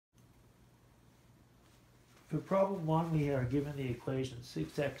For problem 1, we are given the equation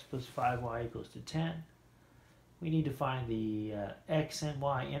 6x plus 5y equals to 10. We need to find the x and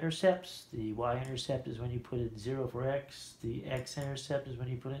y intercepts. The y-intercept is when you put in 0 for x. The x-intercept is when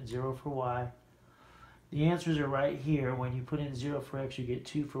you put in 0 for y. The answers are right here. When you put in 0 for x, you get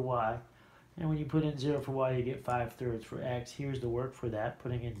 2 for y. And when you put in 0 for y, you get 5/3 for x. Here's the work for that,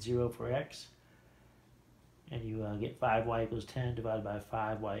 putting in 0 for x. And you get 5y equals 10 divided by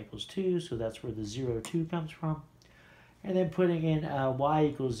 5y equals 2. So that's where the 0, 2 comes from. And then putting in y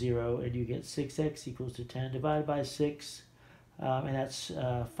equals 0, and you get 6x equals to 10 divided by 6. And that's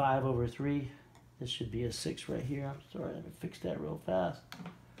 5 over 3. This should be a 6 right here. I'm sorry, let me fix that real fast.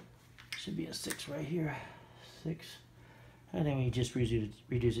 Should be a 6 right here. 6. And then we just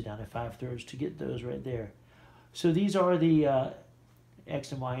reduce it down to 5/3 to get those right there. So these are the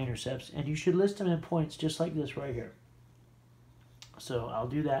x and y intercepts, and you should list them in points just like this right here. So I'll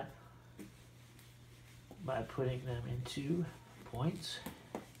do that by putting them into points.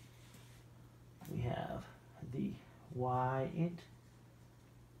 We have the y int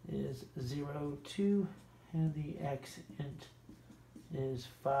is 0, 2, and the x int is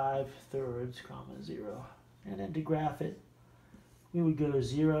 5/3, 0. And then to graph it, we would go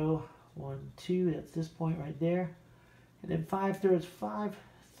 0, 1, 2, that's this point right there. And then 5/3,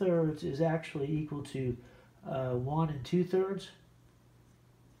 5/3 is actually equal to 1 and 2/3.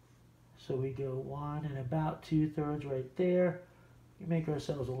 So we go 1 and about 2/3 right there. We make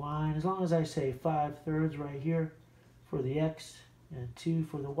ourselves a line. As long as I say 5/3 right here for the x and 2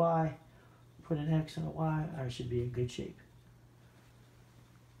 for the y, put an x and a y, I should be in good shape.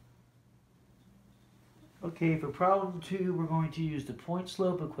 Okay, for problem 2, we're going to use the point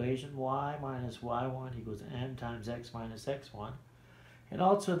slope equation, y minus y1 equals m times x minus x1, and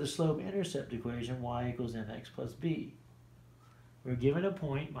also the slope intercept equation, y equals mx plus b. We're given a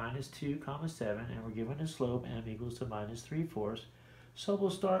point, minus 2, 7, and we're given a slope, m equals to minus 3/4. So we'll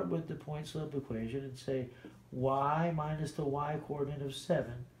start with the point slope equation and say y minus the y coordinate of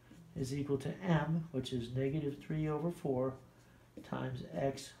 7 is equal to m, which is negative 3/4, times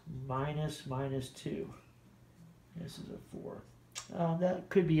x minus 2. This is a 4. That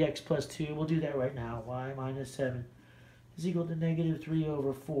could be x plus 2. We'll do that right now. Y minus 7 is equal to negative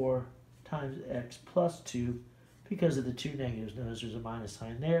 3/4 times x plus 2 because of the two negatives. Notice there's a minus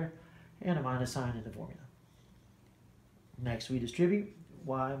sign there and a minus sign in the formula. Next we distribute.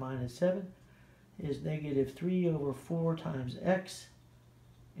 Y minus 7 is negative 3/4 times x,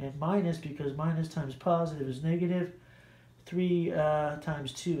 and minus, because minus times positive is negative. 3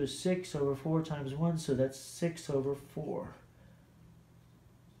 times 2 is 6/4 times 1, so that's 6/4,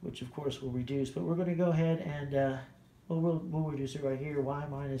 which of course will reduce, but we're going to go ahead and we'll reduce it right here. Y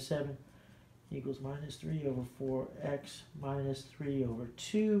minus 7 equals minus 3/4 x minus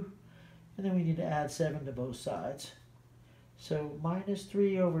 3/2, and then we need to add 7 to both sides. So minus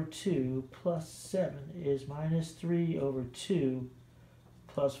 3/2 plus 7 is minus 3/2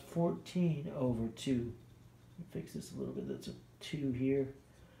 plus 14/2. Fix this a little bit. That's a 2 here,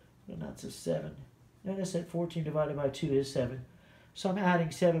 and that's a 7. Notice that 14 divided by 2 is 7. So I'm adding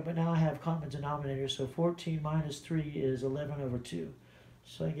 7, but now I have common denominator, so 14 minus 3 is 11/2.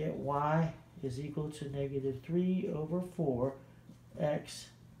 So I get y is equal to negative 3/4 x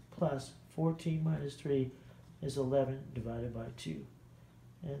plus 14 minus 3 is 11 divided by 2.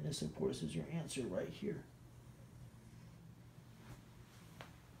 And this, of course, is your answer right here.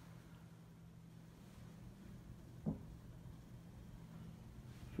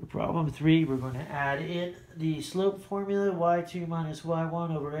 For problem 3, we're going to add in the slope formula, y2 minus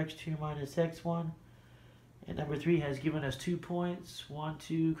y1 over x2 minus x1. And number 3 has given us 2 points, 1,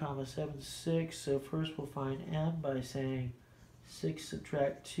 2, 7, 6. So first we'll find m by saying 6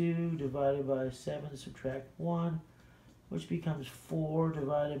 subtract 2 divided by 7 subtract 1, which becomes 4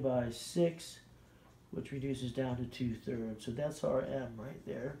 divided by 6, which reduces down to 2/3. So that's our m right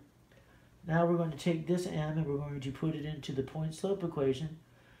there. Now we're going to take this m and we're going to put it into the point slope equation,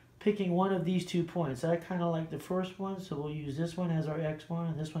 picking one of these 2 points. I kind of like the first one, so we'll use this one as our x1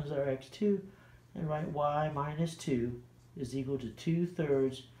 and this one as our x2, and write y minus 2 is equal to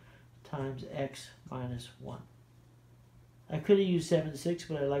 2/3 times x minus 1. I could have used 7, 6,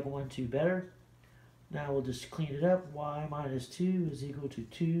 but I like 1, 2 better. Now we'll just clean it up. Y minus 2 is equal to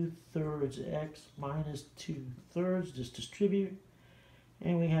 2/3 x minus 2/3. Just distribute.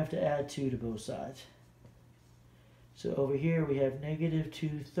 And we have to add 2 to both sides. So over here we have negative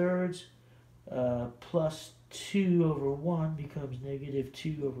 2/3 plus 2/1 becomes negative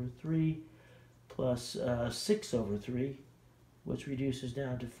 2/3 plus 6/3, which reduces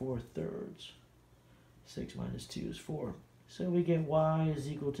down to 4/3. 6 minus 2 is 4. So we get y is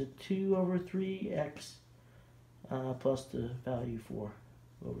equal to 2/3 x plus the value 4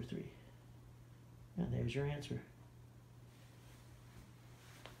 over 3. And there's your answer.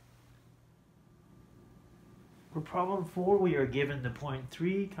 For problem 4, we are given the point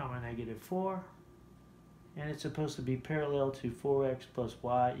 3, comma negative 4, and it's supposed to be parallel to 4x plus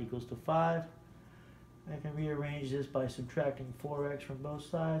y equals to 5. I can rearrange this by subtracting 4x from both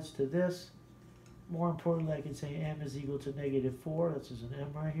sides to this. More importantly, I can say m is equal to negative 4. That's just an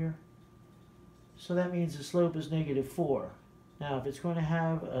m right here. So that means the slope is negative 4. Now, if it's going to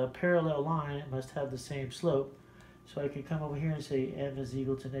have a parallel line, it must have the same slope. So I can come over here and say m is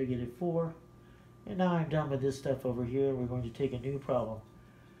equal to negative 4. And now I'm done with this stuff over here. We're going to take a new problem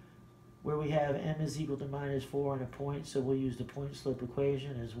where we have m is equal to minus 4 and a point. So we'll use the point slope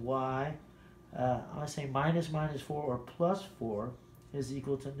equation as y. I'm going to say minus 4 or plus 4 is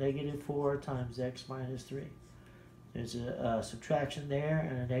equal to negative 4 times x minus 3. There's a subtraction there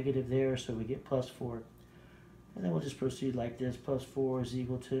and a negative there, so we get plus 4. And then we'll just proceed like this. Plus 4 is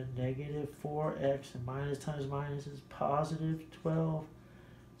equal to negative 4x, and minus times minus is positive 12.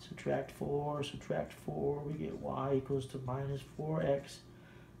 Subtract 4, we get y equals to minus 4x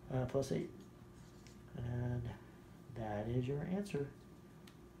plus 8. And that is your answer.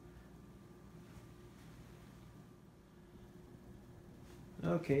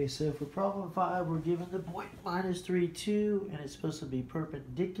 Okay, so for problem 5, we're given the point minus 3, 2, and it's supposed to be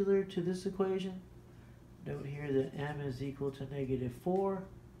perpendicular to this equation. Note here that m is equal to negative 4.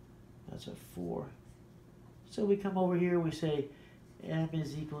 That's a 4. So we come over here, we say m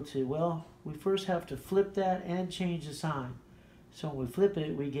is equal to, well, we first have to flip that and change the sign. So when we flip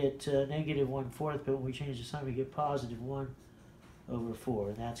it, we get negative 1/4, but when we change the sign, we get positive 1 over 4.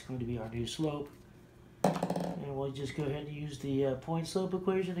 And that's going to be our new slope. And we'll just go ahead and use the point slope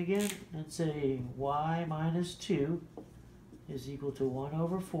equation again and say y minus 2 is equal to 1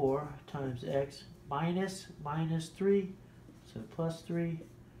 over 4 times x minus 3, so plus 3.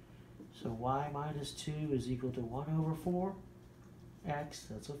 So y minus 2 is equal to 1 over 4, x,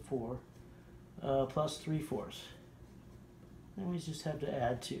 that's a 4, plus 3/4. Then we just have to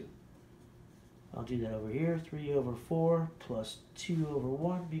add 2. I'll do that over here. 3 over 4 plus 2 over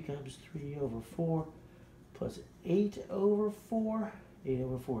 1 becomes 3 over 4 plus 8 over 4. 8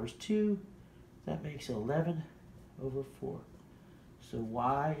 over 4 is 2. That makes 11 over 4. So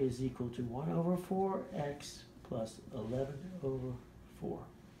y is equal to 1 over 4 x plus 11 over 4.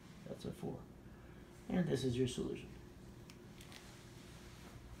 That's a 4. And this is your solution.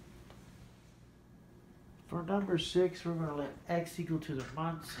 For number 6, we're going to let x equal to the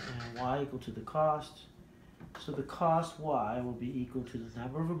months and y equal to the cost. So the cost y will be equal to the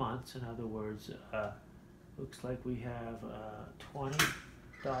number of months. In other words, looks like we have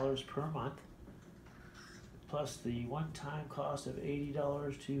 $20 per month plus the one-time cost of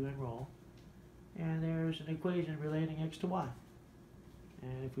 $80 to enroll. And there's an equation relating x to y.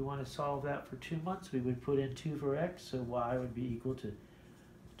 And if we want to solve that for 2 months, we would put in 2 for x, so y would be equal to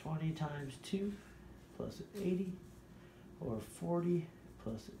 20 times 2 plus 80, or 40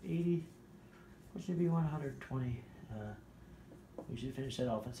 plus 80, which would be 120. We should finish that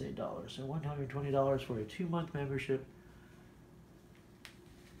off and say dollars. So $120 for a 2-month membership.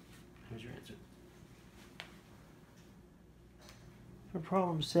 Here's your answer. For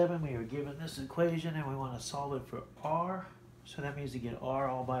problem 7, we are given this equation and we want to solve it for r. So that means to get r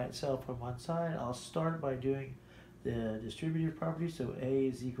all by itself from one side. I'll start by doing the distributive property. So a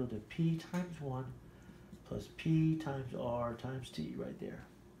is equal to p times 1 plus p times r times t right there.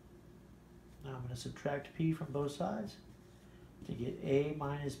 Now I'm going to subtract p from both sides to get a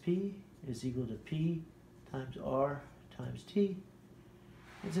minus p is equal to p times r times t.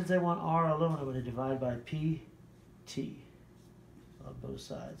 And since I want r alone, I'm going to divide by p t on both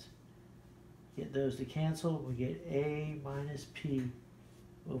sides. Get those to cancel. We get a minus p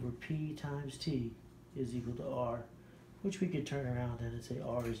over p times t is equal to r, which we could turn around then and say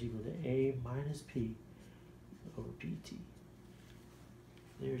r is equal to a minus p over pt.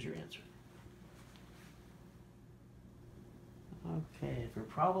 There's your answer. Okay, for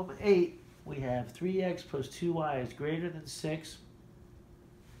problem 8, we have 3x plus 2y is greater than 6,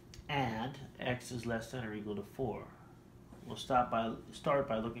 and x is less than or equal to 4. We'll start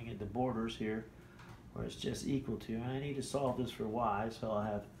by looking at the borders here, where it's just equal to. And I need to solve this for y, so I'll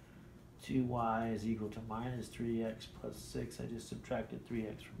have 2y is equal to minus 3x plus 6. I just subtracted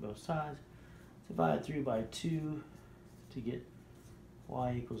 3x from both sides. Divide through by 2 to get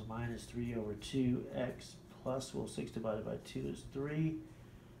y equals minus 3 over 2x plus, well, 6 divided by 2 is 3.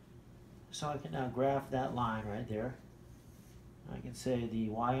 So I can now graph that line right there. I can say the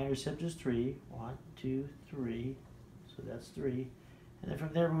y-intercept is 3. 1, 2, 3. So that's 3. And then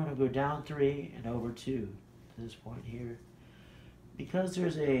from there we're going to go down 3 and over 2 to this point here. Because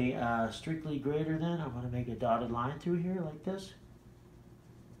there's a strictly greater than, I'm going to make a dotted line through here like this.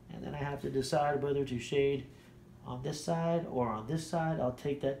 And then I have to decide whether to shade on this side or on this side. I'll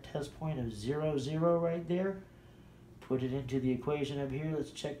take that test point of 0, 0 right there, put it into the equation up here.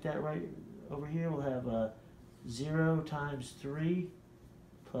 Let's check that right over here. We'll have 0 times 3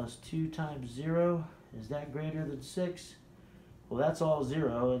 plus 2 times 0. Is that greater than 6? Well, that's all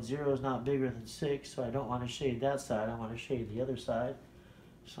 0, and 0 is not bigger than 6, so I don't want to shade that side. I want to shade the other side.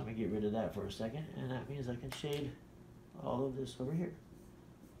 So let me get rid of that for a second, and that means I can shade all of this over here.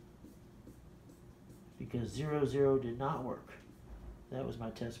 Because 0, 0 did not work. That was my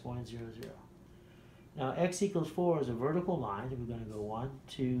test point, 0, 0. Now, x equals 4 is a vertical line. We're going to go 1,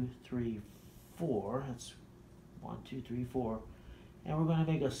 2, 3, 4. That's 1, 2, 3, 4. And we're going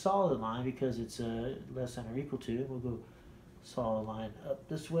to make a solid line because it's less than or equal to. We'll go solid line up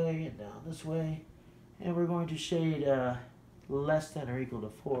this way and down this way. And we're going to shade less than or equal to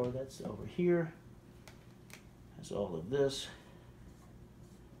 4. That's over here. That's all of this.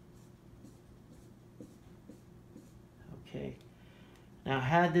 Okay. Now,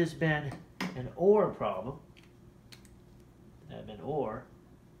 had this been an OR problem, had been OR,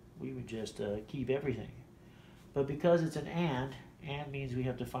 we would just keep everything. But because it's an and means we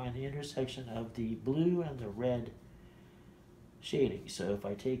have to find the intersection of the blue and the red shading. So if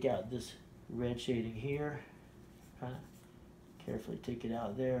I take out this red shading here, kind of carefully take it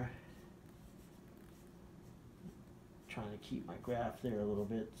out there, trying to keep my graph there a little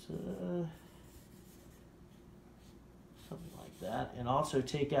bit. Something like that, and also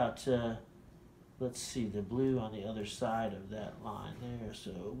take out, let's see, the blue on the other side of that line there.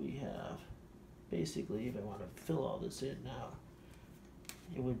 So we have, basically, if I want to fill all this in now,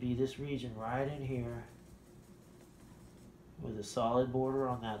 it would be this region right in here with a solid border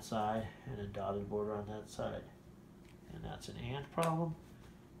on that side and a dotted border on that side. And that's an and problem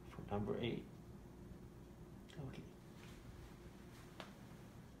for number 8. Okay.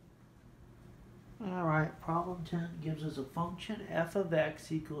 Alright, problem 10 gives us a function f of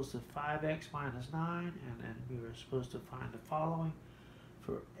x equals to 5x minus 9, and then we were supposed to find the following.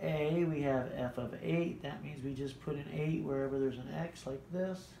 For a, we have f of 8. That means we just put an 8 wherever there's an x, like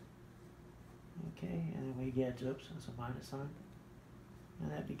this. Okay, and then we get, oops, that's a minus sign.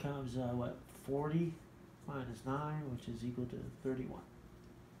 And that becomes, what, 40 minus 9, which is equal to 31.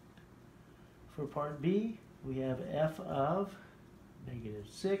 For part B, we have f of negative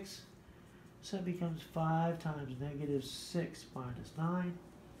 6. So it becomes 5 times negative 6 minus 9.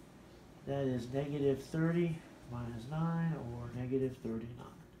 That is negative 30 minus 9, or negative 39.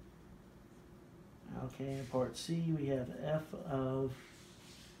 Okay, in part C, we have f of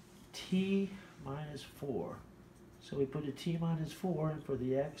t minus 4. So we put a t minus 4 in for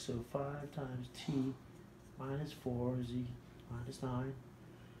the x, so 5 times t minus 4 is minus 9.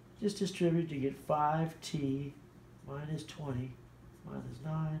 Just distribute to get 5t minus 20 minus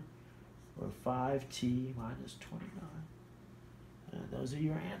 9. Or 5t minus 29. And those are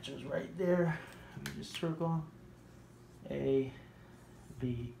your answers right there. Let me just circle A,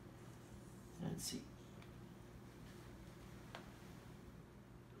 B, and C.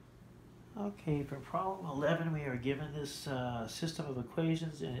 Okay, for problem 11, we are given this system of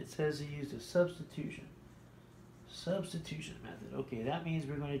equations, and it says to use the substitution method. Okay, that means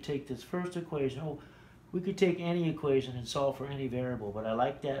we're going to take this first equation. Oh, we could take any equation and solve for any variable, but I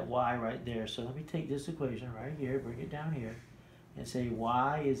like that y right there. So let me take this equation right here, bring it down here, and say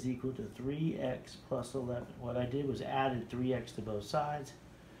y is equal to 3x plus 11. What I did was added 3x to both sides.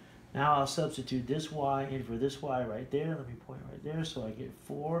 Now I'll substitute this y in for this y right there. Let me point right there. So I get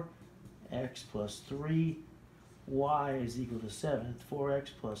 4x plus 3y is equal to 7. 4x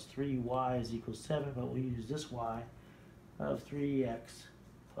plus 3y is equal to 7, but we'll use this y of 3x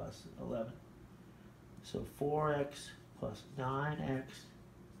plus 11. So 4x plus 9x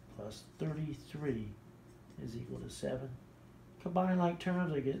plus 33 is equal to 7. Combine like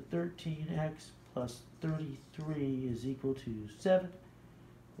terms, I get 13x plus 33 is equal to 7.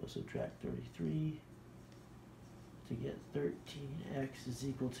 We'll subtract 33 to get 13x is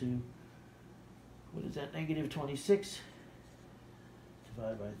equal to, what is that, negative 26.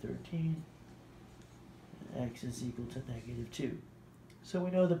 Divide by 13. And x is equal to negative 2. So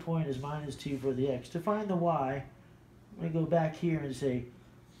we know the point is minus 2 for the x. To find the y, I'm going to go back here and say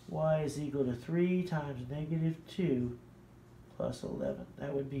y is equal to 3 times negative 2 plus 11.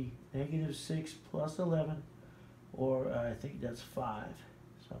 That would be negative 6 plus 11, or I think that's 5.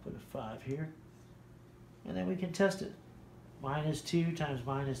 So I'll put a 5 here. And then we can test it. Minus 2 times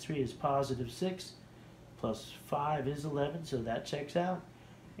minus 3 is positive 6, plus 5 is 11, so that checks out.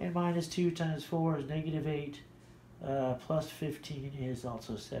 And minus 2 times 4 is negative 8. Plus 15 is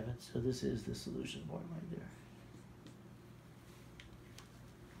also 7. So this is the solution point right there.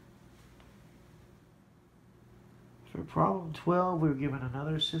 For problem 12, we're given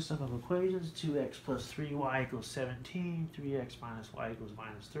another system of equations. 2x plus 3y equals 17. 3x minus y equals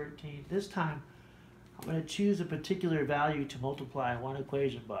minus 13. This time, I'm going to choose a particular value to multiply one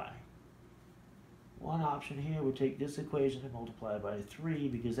equation by. One option here would take this equation and multiply by 3,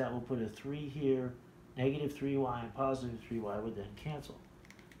 because that will put a 3 here. Negative 3y and positive 3y would then cancel.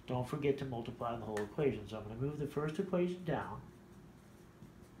 Don't forget to multiply the whole equation. So I'm going to move the first equation down.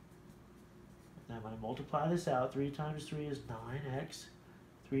 And I'm going to multiply this out. 3 times 3 is 9x.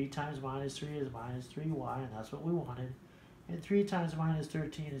 3 times minus 3 is minus 3y, and that's what we wanted. And 3 times minus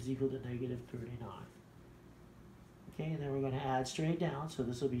 13 is equal to negative 39. Okay, and then we're going to add straight down. So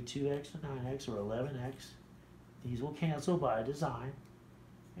this will be 2x and 9x, or 11x. These will cancel by design.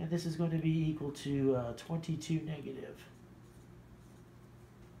 And this is going to be equal to 22 negative.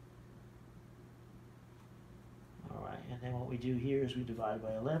 Alright, and then what we do here is we divide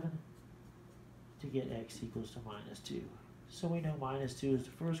by 11 to get x equals to minus 2. So we know minus 2 is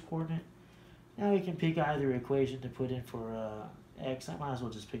the first coordinate. Now we can pick either equation to put in for x. I might as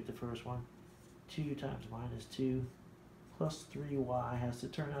well just pick the first one. 2 times minus 2 plus 3y has to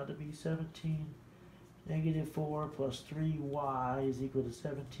turn out to be 17. Negative 4 plus 3y is equal to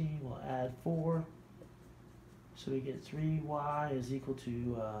 17. We'll add 4. So we get 3y is equal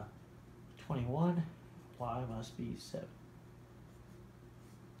to 21. Y must be 7.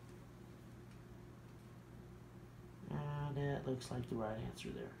 And that looks like the right answer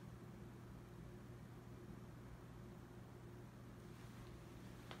there.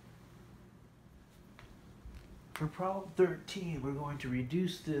 For problem 13, we're going to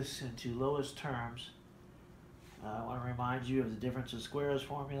reduce this into lowest terms. I want to remind you of the difference of squares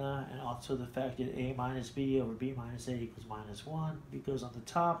formula, and also the fact that a minus b over b minus a equals minus 1, because on the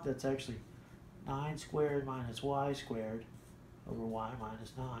top that's actually 9 squared minus y squared over y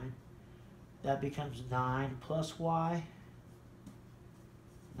minus 9. That becomes 9 plus y,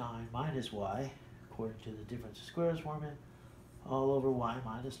 9 minus y, according to the difference of squares formula, all over y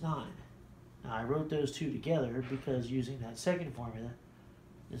minus 9. Now I wrote those two together because using that second formula,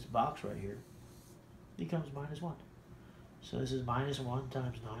 this box right here, becomes minus 1. So this is minus 1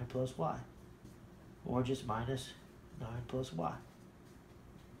 times 9 plus y, or just minus 9 plus y.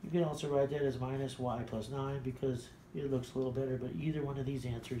 You can also write that as minus y plus 9 because it looks a little better, but either one of these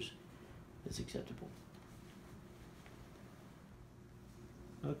answers is acceptable.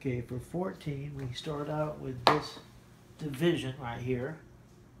 Okay, for 14, we start out with this division right here.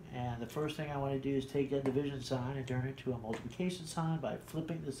 And the first thing I want to do is take that division sign and turn it into a multiplication sign by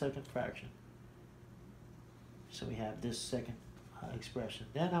flipping the second fraction. So we have this second expression.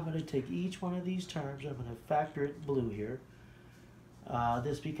 Then I'm going to take each one of these terms, I'm going to factor it in blue here.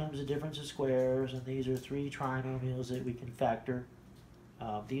 This becomes a difference of squares, and these are 3 trinomials that we can factor.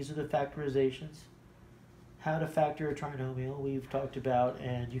 These are the factorizations. How to factor a trinomial we've talked about,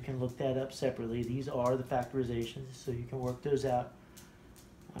 and you can look that up separately. These are the factorizations, so you can work those out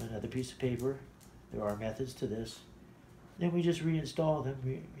on another piece of paper. There are methods to this. Then we just reinstall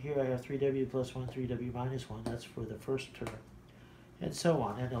them. Here I have 3w plus 1, 3w minus 1. That's for the first term. And so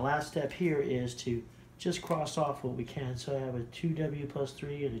on. And the last step here is to just cross off what we can. So I have a 2w plus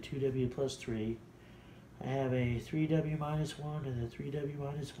 3 and a 2w plus 3. I have a 3w minus 1 and a 3w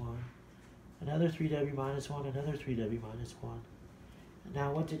minus 1. Another 3w minus 1, another 3w minus 1. And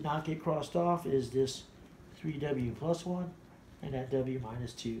now what did not get crossed off is this 3w plus 1 and that w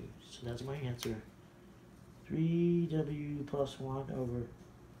minus 2. So that's my answer. 3w plus 1 over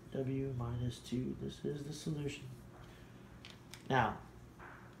w minus 2. This is the solution. Now,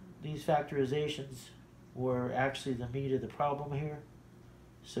 these factorizations were actually the meat of the problem here.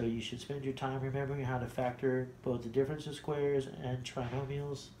 So you should spend your time remembering how to factor both the difference of squares and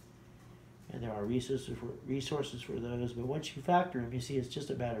trinomials. And there are resources for those. But once you factor them, you see it's just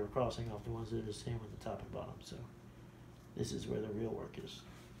a matter of crossing off the ones that are the same on the top and bottom. So this is where the real work is.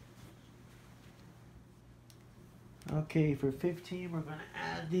 Okay, for 15, we're going to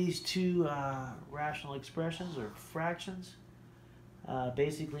add these two rational expressions, or fractions.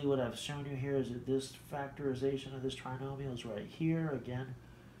 Basically, what I've shown you here is that this factorization of this trinomial is right here. Again,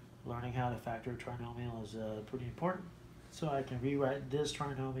 learning how to factor a trinomial is pretty important. So I can rewrite this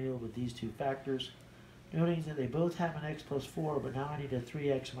trinomial with these two factors, noting that they both have an x plus 4, but now I need a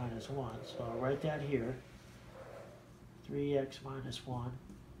 3x minus 1. So I'll write that here. 3x minus 1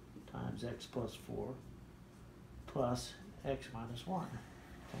 times x plus 4 plus x minus 1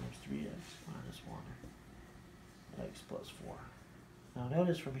 times 3x minus 1 x plus 4. Now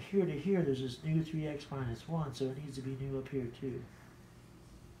notice from here to here there's this new 3x minus 1, so it needs to be new up here too.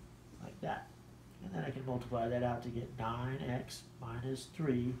 Like that. And then I can multiply that out to get 9x minus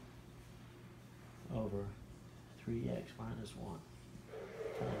 3 over 3x minus 1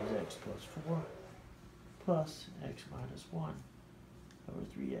 times x plus 4 plus x minus 1 over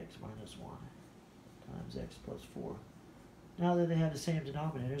 3x minus 1 times x plus 4. Now that they have the same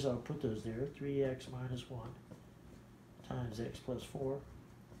denominators, I'll put those there. 3x minus 1 times x plus 4.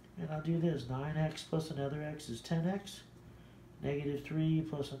 And I'll do this. 9x plus another x is 10x. Negative 3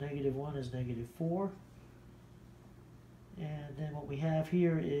 plus a negative 1 is negative 4. And then what we have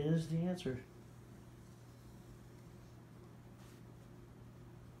here is the answer.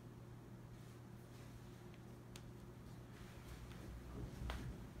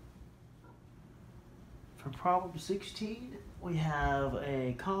 For problem 16, we have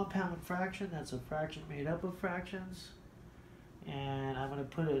a compound fraction. That's a fraction made up of fractions. And I'm going to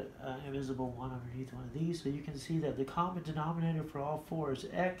put an invisible 1 underneath one of these so you can see that the common denominator for all four is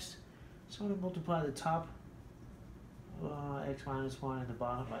x. So I'm going to multiply the top x minus 1 and the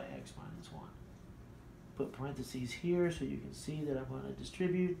bottom by x minus 1. Put parentheses here so you can see that I'm going to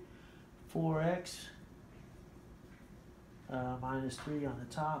distribute 4x minus 3 on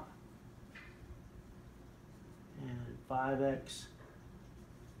the top and 5x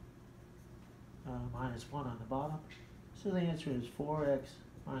minus 1 on the bottom. So the answer is 4x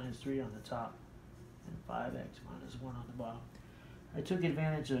minus 3 on the top and 5x minus 1 on the bottom. I took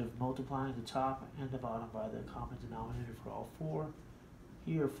advantage of multiplying the top and the bottom by the common denominator for all four.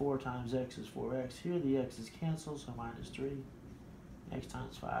 Here 4 times x is 4x. Here the x is canceled, so minus 3. X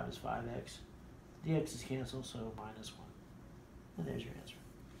times 5 is 5x. The x is canceled, so minus 1. And there's your answer.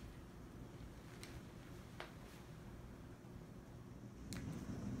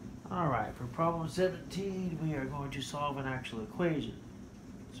 Alright, for problem 17, we are going to solve an actual equation.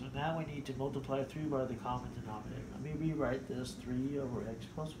 So now we need to multiply through by the common denominator. Let me rewrite this. 3 over x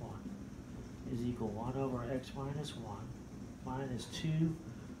plus 1 is equal 1 over x minus 1 minus 2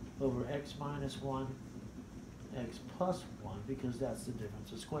 over x minus 1 x plus 1, because that's the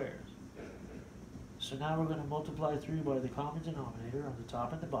difference of squares. So now we're going to multiply through by the common denominator on the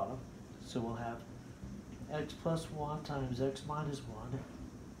top and the bottom. So we'll have x plus 1 times x minus 1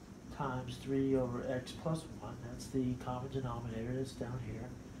 times 3 over x plus 1, that's the common denominator that's down here,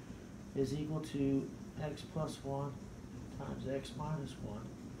 is equal to x plus 1 times x minus 1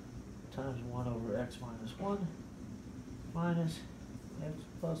 times 1 over x minus 1 minus x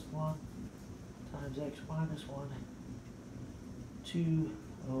plus 1 times x minus 1, 2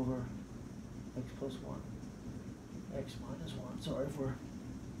 over x plus 1, x minus 1. Sorry for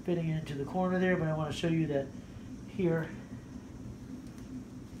fitting it into the corner there, but I want to show you that here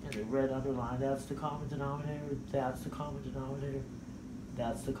in the red underline, that's the common denominator, that's the common denominator,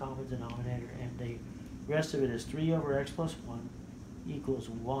 that's the common denominator, and the rest of it is 3 over x plus 1 equals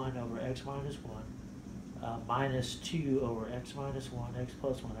 1 over x minus 1 minus 2 over x minus 1, x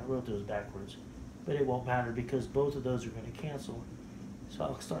plus 1. I wrote those backwards, but it won't matter because both of those are going to cancel. So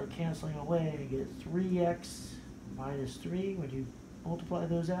I'll start canceling away and get 3x minus 3 when you multiply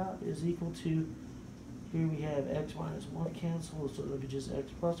those out is equal to, here we have x minus 1 cancel, so it'll be just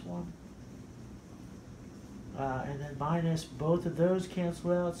x plus 1. And then minus, both of those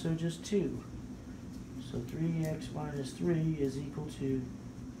cancel out, so just 2. So 3x minus 3 is equal to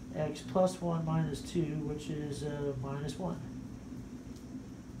x plus 1 minus 2, which is minus 1.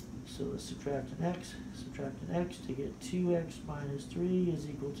 So let's subtract an x to get 2x minus 3 is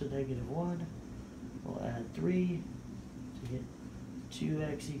equal to negative 1. We'll add 3 to get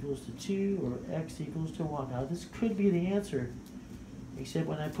 2x equals to 2, or x equals to 1. Now this could be the answer, except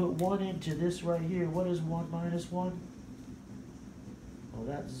when I put 1 into this right here, what is 1 minus 1? Well,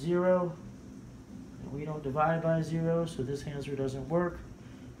 that's 0. And we don't divide by 0, so this answer doesn't work.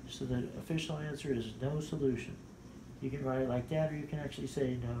 So the official answer is no solution. You can write it like that, or you can actually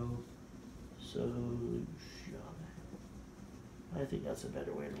say no solution. I think that's a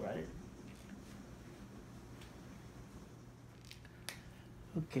better way to write it.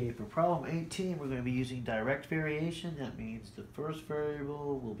 Okay, for problem 18, we're going to be using direct variation. That means the first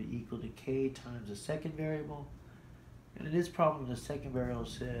variable will be equal to k times the second variable. And in this problem, the second variable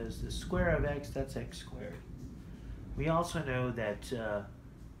says the square of x, that's x squared. We also know that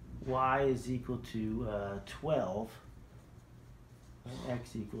y is equal to 12, and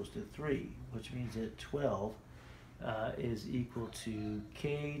x equals to 3, which means that 12 is equal to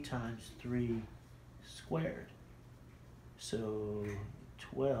k times 3 squared. So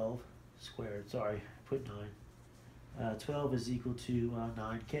 12 squared, sorry, put 9. 12 is equal to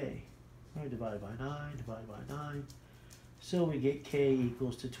 9k. We're going to divide by 9, divide by 9. So we get k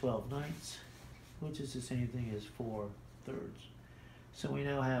equals to 12/9, which is the same thing as 4/3. So we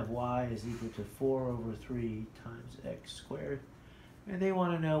now have y is equal to 4/3 times x squared. And they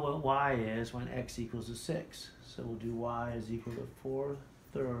want to know what y is when x equals to 6. So we'll do y is equal to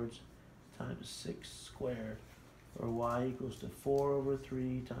 4/3 times 6 squared, or y equals to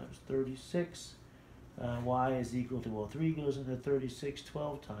 4/3 times 36. Y is equal to, well, 3 goes into 36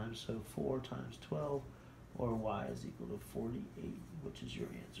 12 times, so 4 times 12, or y is equal to 48, which is your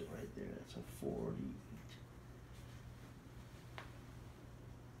answer right there. That's a 48.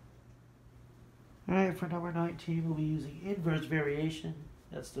 Alright, for number 19, we'll be using inverse variation.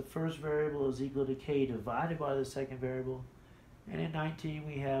 That's the first variable is equal to k divided by the second variable. And in 19,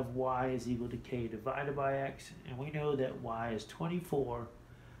 we have y is equal to k divided by x. And we know that y is 24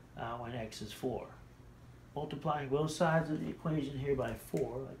 when x is 4. Multiplying both sides of the equation here by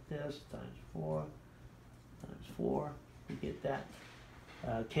 4, like this, times 4, times 4, we get that.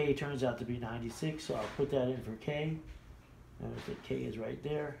 K turns out to be 96, so I'll put that in for k. Notice that k is right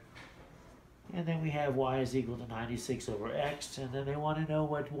there. And then we have y is equal to 96 over x, and then they want to know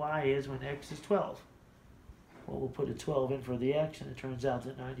what y is when x is 12. Well, we'll put a 12 in for the x, and it turns out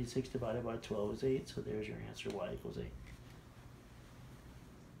that 96 divided by 12 is 8, so there's your answer, y equals 8.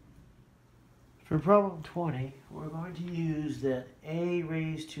 For problem 20, we're going to use that a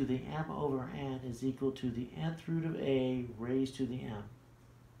raised to the m over n is equal to the nth root of a raised to the m.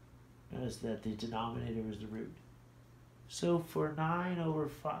 Notice that the denominator is the root. So for 9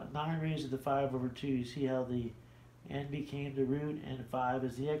 raised to the 5 over 2, you see how the n became the root and 5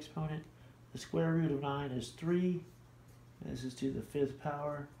 is the exponent. The square root of 9 is 3. This is to the 5th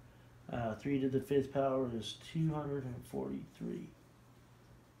power. 3 to the 5th power is 243.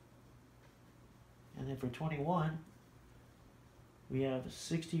 And then for 21, we have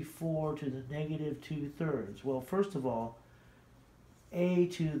 64 to the negative 2/3. Well, first of all, a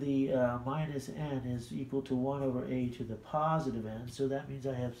to the minus n is equal to 1 over a to the positive n. So that means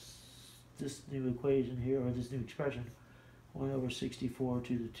I have this new equation here, or this new expression, 1 over 64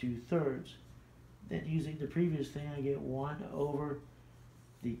 to the 2/3. Then using the previous thing, I get 1 over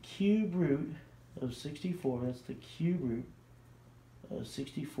the cube root of 64. That's the cube root of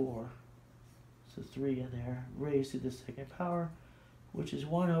 64. So 3 in there, raised to the 2nd power, which is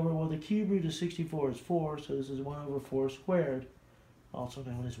 1 over, well, the cube root of 64 is 4, so this is 1 over 4 squared, also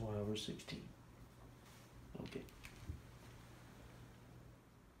known as 1 over 16. Okay.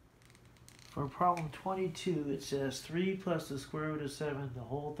 For problem 22, it says 3 plus the square root of 7, the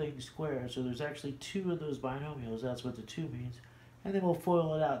whole thing squared. So there's actually 2 of those binomials. That's what the 2 means. And then we'll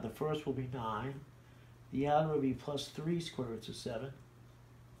FOIL it out. The first will be 9. The outer will be plus 3 square roots of 7.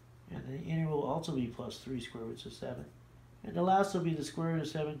 And the inner will also be plus 3 square roots of 7. And the last will be the square root of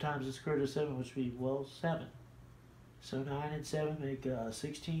 7 times the square root of 7, which will be, well, 7. So 9 and 7 make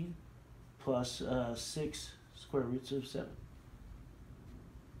 16 plus 6 square roots of 7.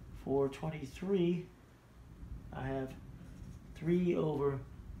 For 23, I have 3 over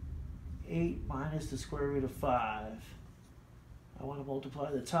 8 minus the square root of 5. I want to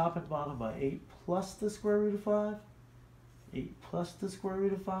multiply the top and bottom by 8 plus the square root of 5. 8 plus the square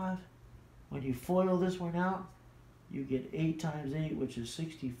root of 5. When you FOIL this one out, you get 8 times 8, which is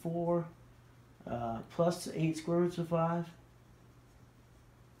 64, plus 8 square roots of 5.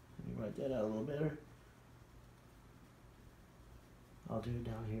 Let me write that out a little better. I'll do it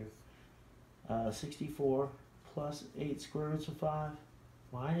down here. 64 plus 8 square roots of 5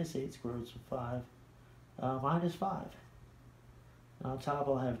 minus 8 square roots of 5 minus 5. On top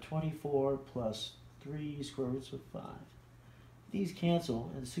I'll have 24 plus 3 square roots of 5. These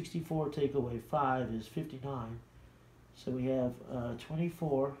cancel, and 64 take away 5 is 59. So we have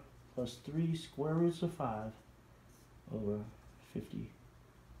 24 plus 3 square roots of 5 over 50.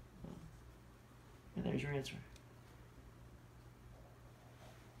 And there's your answer.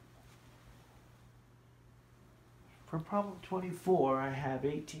 For problem 24, I have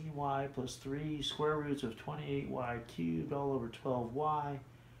 18y plus 3 square roots of 28y cubed all over 12y.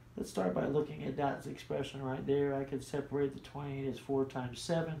 Let's start by looking at that expression right there. I can separate the 28 as 4 times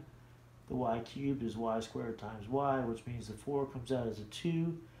 7. The y cubed is y squared times y, which means the 4 comes out as a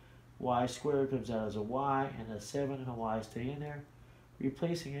 2. Y squared comes out as a y, and a 7 and a y stay in there.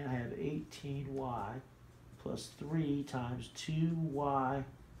 Replacing it, I have 18y plus 3 times 2y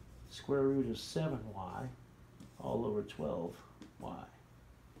square root of 7y all over 12y.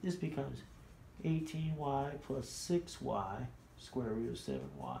 This becomes 18y plus 6y square root of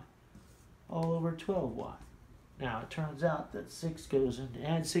 7y all over 12y. Now it turns out that 6 goes in,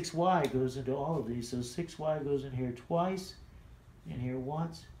 and 6y goes into all of these, so 6y goes in here twice, in here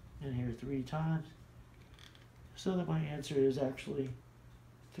once, in here 3 times. So that my answer is actually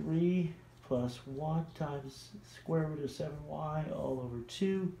 3 plus 1 times square root of 7y all over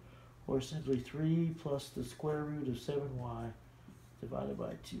 2, or simply 3 plus the square root of 7y divided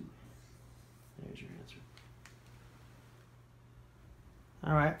by 2. There's your answer.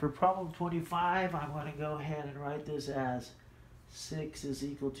 All right, for problem 25, I'm going to go ahead and write this as 6 is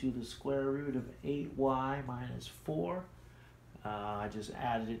equal to the square root of 8y minus 4. I just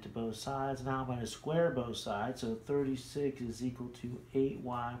added it to both sides. Now I'm going to square both sides, so 36 is equal to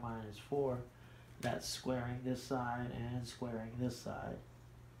 8y minus 4. That's squaring this side and squaring this side.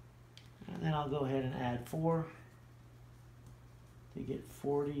 And then I'll go ahead and add 4 to get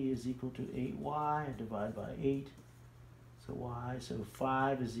 40 is equal to 8y and divide by 8. So y, so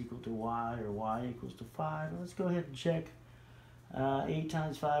 5 is equal to y, or y equals to 5. Let's go ahead and check. 8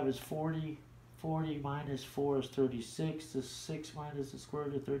 times 5 is 40. 40 minus 4 is 36. The 6 minus the square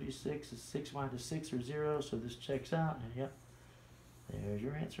root of 36 is 6 minus 6 or 0. So this checks out. And yep, there's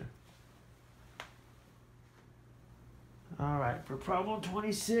your answer. All right, for problem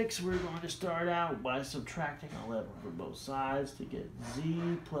 26, we're going to start out by subtracting 11 for both sides to get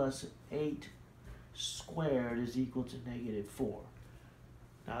z plus 8 squared is equal to negative 4.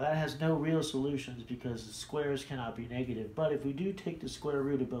 Now that has no real solutions because the squares cannot be negative, but if we do take the square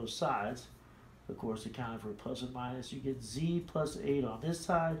root of both sides, of course accounting for plus and minus, you get z plus 8 on this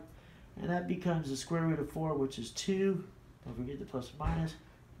side, and that becomes the square root of 4, which is 2. Don't forget the plus and minus,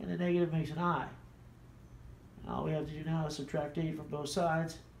 and the negative makes an I. And all we have to do now is subtract 8 from both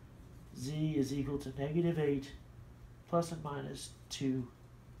sides. Z is equal to negative 8 plus and minus 2i.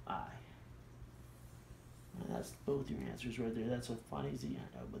 And that's both your answers right there. That's a funny z,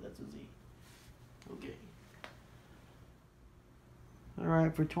 I know, but that's a z. Okay. All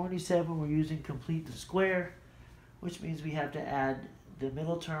right, for 27, we're using complete the square, which means we have to add the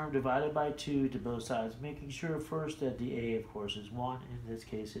middle term divided by 2 to both sides, making sure first that the a, of course, is 1. In this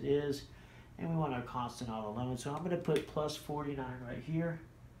case, it is. And we want our constant all alone. So I'm going to put plus 49 right here.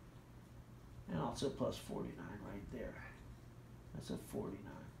 And also plus 49 right there. That's a 49.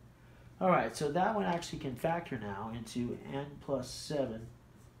 All right, so that one actually can factor now into n plus 7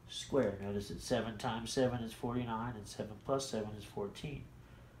 squared. Notice that 7 times 7 is 49, and 7 plus 7 is 14.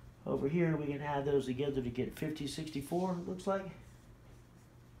 Over here, we can add those together to get 5064, it looks like.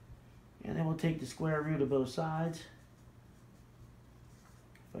 And then we'll take the square root of both sides.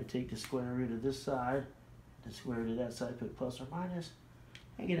 If I take the square root of this side, the square root of that side, put plus or minus,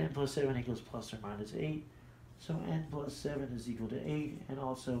 I get n plus 7 equals plus or minus 8. So n plus 7 is equal to 8, and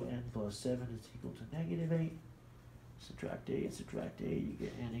also n plus 7 is equal to negative 8. Subtract 8, subtract 8, you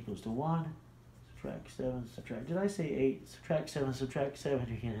get n equals to 1. Subtract 7, subtract, did I say 8? Subtract 7,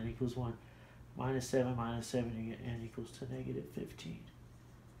 you get n equals 1. Minus 7, you get n equals to negative 15.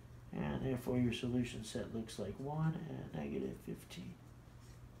 And therefore your solution set looks like 1 and negative 15.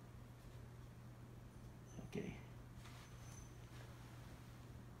 Okay.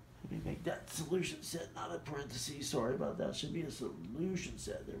 Let me make that solution set, not a parentheses. Sorry about that. Should be a solution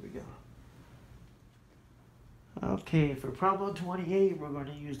set. There we go. Okay, for problem 28, we're going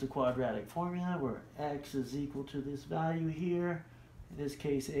to use the quadratic formula where x is equal to this value here. In this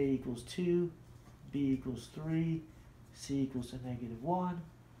case, a equals 2, b equals 3, c equals to negative 1.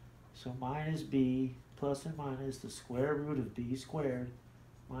 So minus b plus and minus the square root of b squared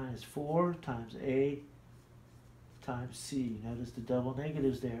minus 4 times a times c. Notice the double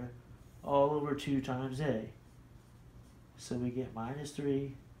negatives there, all over 2 times a. So we get minus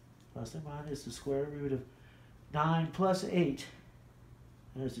 3 plus and minus the square root of 9 plus 8.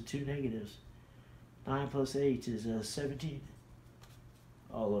 There's the 2 negatives. 9 plus 8 is 17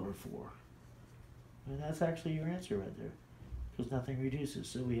 all over 4. And that's actually your answer right there, because nothing reduces.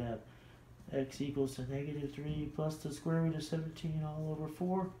 So we have x equals to negative 3 plus the square root of 17 all over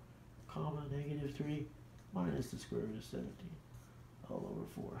 4, comma negative 3 minus the square root of 17.